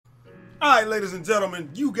All right, ladies and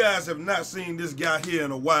gentlemen, you guys have not seen this guy here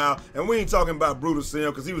in a while, and we ain't talking about Brutal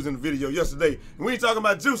Sam because he was in the video yesterday. And we ain't talking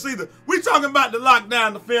about Juice either. We talking about the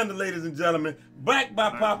lockdown defender, ladies and gentlemen. Back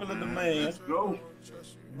by popular demand. Let's go.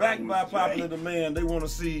 Back by popular demand. They want to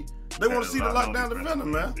see. They want to see the lockdown defender,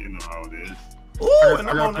 man. You know how it is. Ooh, and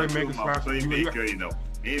I'm on My that. playmaker, you know,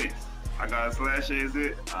 minutes. I got a slash. Is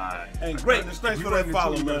it? And greatness. Thanks for that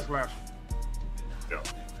follow, man. Yeah.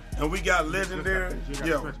 And we got legendary.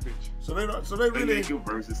 Yeah. So they really. Playmaker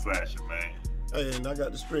versus slasher, man. Hey, and I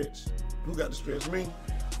got the stretch. Who got the stretch? Me.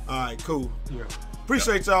 All right, cool. Yeah.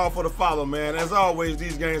 Appreciate y'all for the follow, man. As always,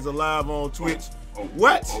 these games are live on Twitch.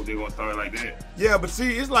 What? Oh, they gonna start like that? Yeah, but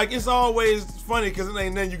see, it's like it's always funny because it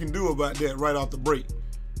ain't nothing you can do about that right off the break.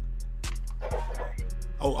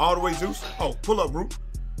 Oh, all the way, Juice. Oh, pull up, group.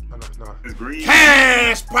 No. It's green.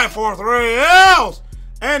 Cash pipe for 3 L's.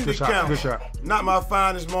 And the Good shot. count. Good shot. Not my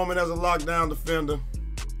finest moment as a lockdown defender,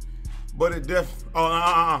 but it ain't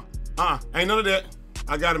none of that.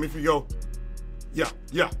 I got him if you go. Yeah.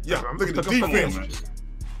 Look at the defense.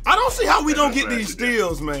 I don't see how we don't get these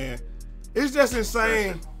steals, man. It's just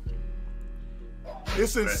insane.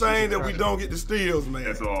 It's insane that we don't get the steals, man.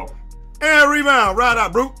 That's all. And rebound, right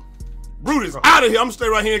out, Brute. Brute is out of here. I'm gonna stay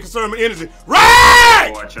right here and conserve my energy.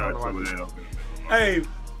 Right! Oh, I tried to throw that up. Hey,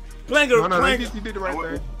 Plango. You did the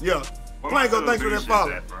right thing. Yeah. Plango, thanks for that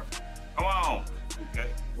follow. Come on. Okay.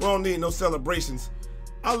 We don't need no celebrations.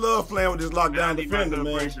 I love playing with this lockdown defender,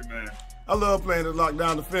 man. I love playing this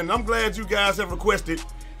lockdown defender. I'm glad you guys have requested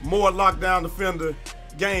more lockdown defender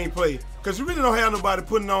gameplay. Because you really don't have nobody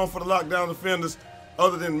putting on for the lockdown defenders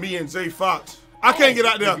other than me and Jay Fox. I can't get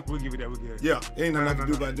out there. We'll give you that. We'll give you that. Yeah, ain't nothing I can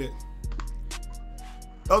do about that.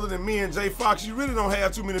 Other than me and Jay Fox, you really don't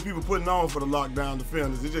have too many people putting on for the lockdown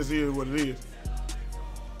defenders. It just is what it is.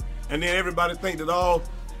 And then everybody think that all,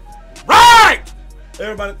 right!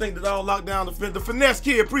 Everybody think that all lockdown defenders, the finesse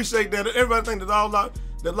kid, appreciate that. Everybody think that all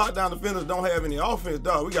lockdown defenders don't have any offense,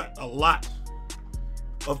 dog. We got a lot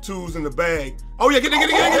of tools in the bag. Oh yeah, get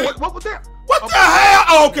it. What was that? What the hell?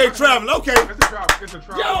 Oh, okay, traveling. Okay. It's a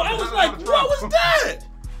travel. Yo, I was like, what was that?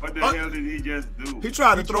 What the hell did he just do? He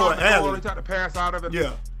tried to throw an alley. He tried to pass out of it.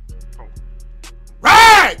 Yeah.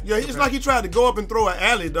 Right! Yeah, it's like he tried to go up and throw an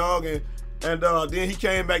alley, dog, and then he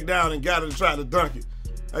came back down and got it and tried to dunk it.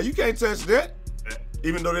 You can't touch that.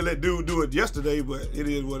 Even though they let dude do it yesterday, but it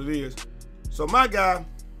is what it is. So my guy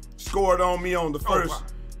scored on me on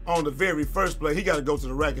the very first play. He got to go to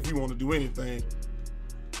the rack if he want to do anything.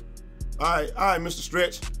 All right, Mr.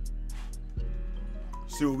 Stretch.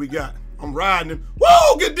 See what we got. I'm riding him.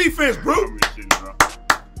 Whoa, good defense, bro.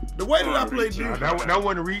 The way that I play defense. That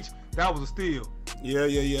wasn't a reach. That was a steal. Yeah.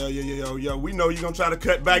 We know you're gonna try to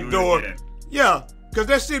cut back door. Yeah, because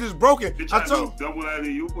that shit is broken. I told double out of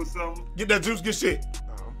you or something. Get that juice, good shit.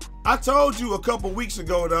 I told you a couple weeks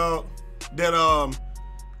ago, dog, that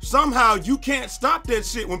somehow you can't stop that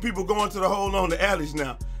shit when people go into the hole on the alleys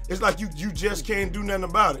now. It's like you just can't do nothing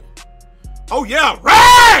about it. Oh yeah,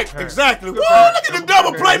 right! Hey, exactly. Woo, look at the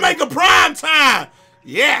double playmaker prime time.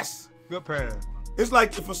 Yes. Good pass. It's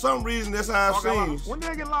like for some reason that's how it seems. When did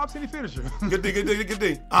I get lobbed any finisher? Good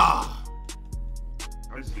D. Ah.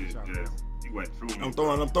 That shit just, he went through me. I'm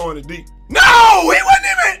throwing it deep. No, he wasn't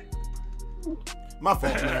even. My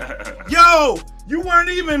fault, man. Yo, you weren't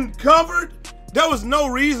even covered. There was no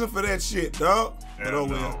reason for that shit, dog. But oh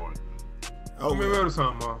well. Oh well.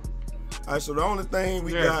 Something, man. All right, so the only thing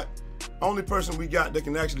we got, only person we got that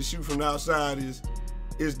can actually shoot from the outside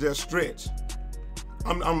is their Stretch.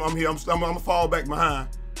 I'm here. I'm gonna fall back behind.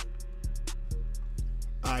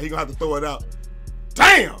 All right, he gonna have to throw it out.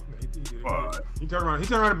 Damn. He turned around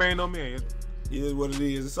and banged on me. It is what it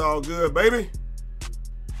is. It's all good, baby.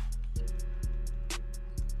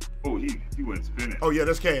 Oh, he went spinning. Oh yeah,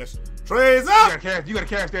 that's cash. Trades up. You gotta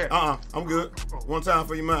cash that. I'm good. One time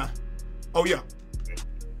for your mind. Oh yeah.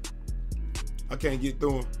 I can't get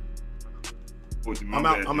through him.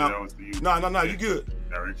 I'm out. No, you good.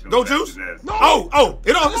 Go Juice. No.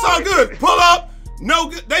 It's all good. Pull up. No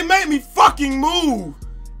good. They made me fucking move.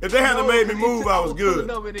 If they hadn't made me move, I was good.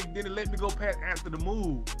 No, then it let me go past after the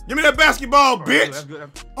move. Give me that basketball, bitch.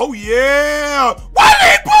 Oh yeah. Why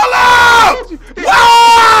did he pull up?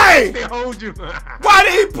 Why? They hold you. Why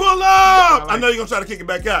did he pull up? I know you're gonna try to kick it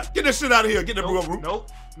back out. Get that shit out of here. Get that bro.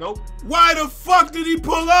 Nope. Why the fuck did he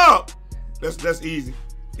pull up? That's easy.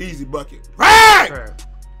 Easy bucket. Right!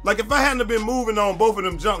 Like if I hadn't been moving on both of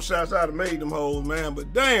them jump shots, I'd have made them holes, man.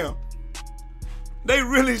 But damn. They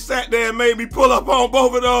really sat there and made me pull up on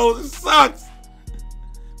both of those. It sucks.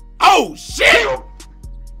 Oh shit!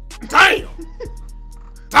 Damn!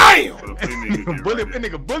 Damn! Bully, that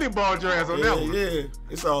nigga bully balled your ass on that one. Yeah,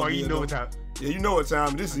 it's all good. You know what time. Yeah, you know what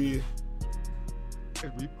time this is.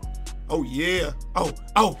 Oh, yeah. Oh.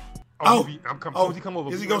 I'm coming. He come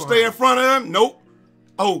over. Is he gonna stay in front of him? Nope.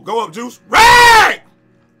 Oh, go up, Juice. Right!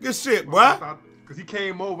 Good shit, boy. Because he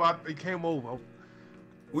came over.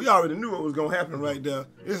 We already knew what was gonna happen right there.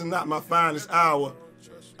 This is not my finest hour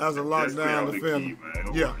as a lockdown defender.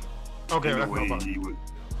 Yeah. Okay, that's no problem.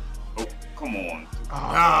 Oh, come on.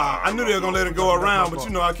 I knew they were gonna let it go around, but you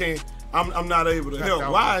know I can't. I'm not able to help.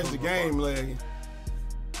 Why is the game lagging?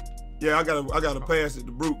 Yeah, I gotta pass it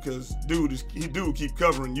to Brute because dude keep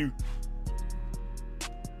covering you.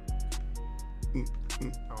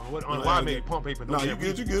 Why I made pump paper? No, you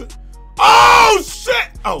good. Oh shit!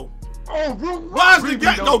 Oh, Brute. why is the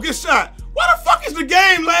game? Go get shot. Why the fuck is the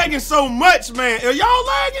game lagging so much, man? Are y'all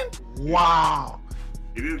lagging? Wow.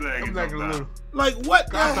 It is lagging. I'm lagging a little. Like what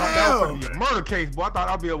the hell? That was a murder case, boy. I thought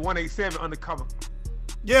I'd be a 187 undercover.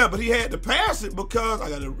 Yeah, but he had to pass it because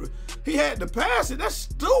he had to pass it. That's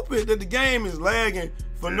stupid that the game is lagging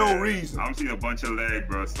for no reason. I'm seeing a bunch of lag,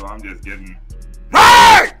 bro, so I'm just getting.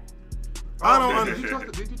 Right! I don't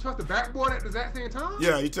understand. Did you trust the backboard at the exact same time?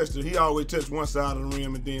 Yeah, he always touched one side of the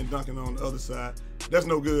rim and then dunking on the other side. That's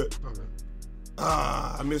no good. Okay.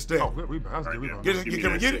 I missed that. Oh, good rebound. That's a good rebound. Can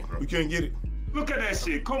we get it? We couldn't get it. Look at that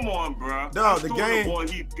shit. Come on, bro. Dog, the game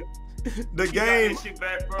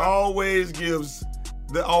always gives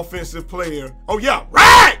the offensive player. Oh yeah,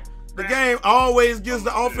 right! The game always gives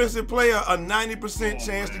the offensive player a 90%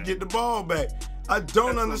 chance to get the ball back. I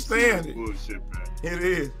don't understand it. Bullshit, man. It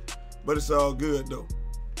is, but it's all good though.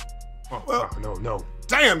 Oh, well, no.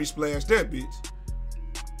 Damn, he splashed that bitch.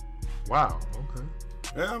 Wow. Okay.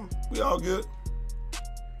 Yeah, we all good.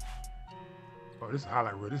 Oh, this is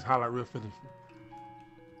highlight reel. This is highlight reel finish.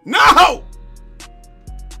 No!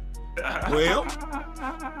 Well,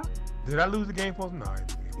 did I lose the game for us?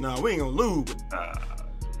 Nah, we ain't gonna lose.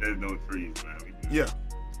 There's no trees, man. Yeah,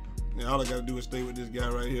 all I gotta do is stay with this guy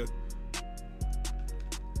right here.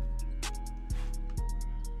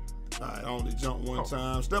 All right, I only jump one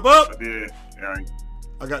time. Step up. I did. Yeah.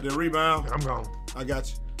 I got the rebound. I'm gone. I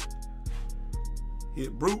got you.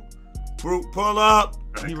 Hit Brute. Brute, pull up.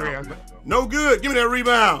 No good. Give me that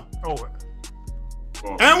rebound.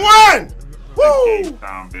 And one. Woo!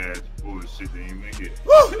 Badge. Bullshit, they ain't make it.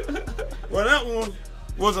 Well, that one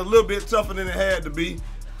was a little bit tougher than it had to be.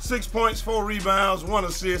 6 points, 4 rebounds, 1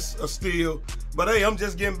 assist, a steal. But hey, I'm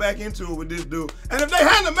just getting back into it with this dude. And if they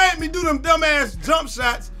hadn't made me do them dumbass jump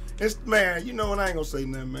shots, man, you know what? I ain't gonna say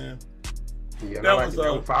nothing, man. Yeah, that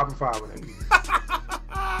was 5 for 5 with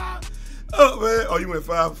that. Oh man, you went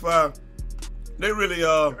 5 for 5. They really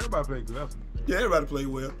everybody played good. Yeah, everybody played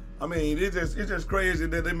well. I mean, it's just crazy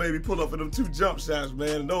that they made me pull up for them 2 jump shots,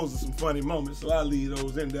 man. And those are some funny moments, so I'll leave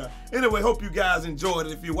those in there. Anyway, hope you guys enjoyed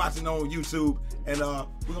it if you're watching on YouTube. And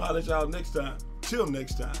we're gonna let y'all next time. Till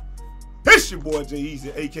next time. It's your boy Jay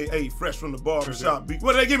Easy, aka Fresh from the Barbershop Beat.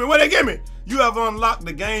 What did they give me? You have unlocked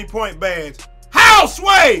the game point badge. How,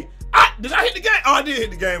 Sway? Did I hit the game? Oh, I did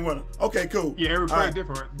hit the game winner. Okay, cool. Yeah, every player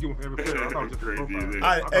different. Every player.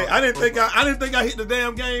 I didn't think I hit the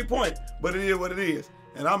damn game point, but it is what it is.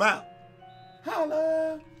 And I'm out.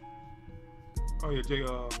 Holla. Oh yeah, Jay.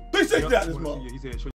 360 out this month. Yeah, he said.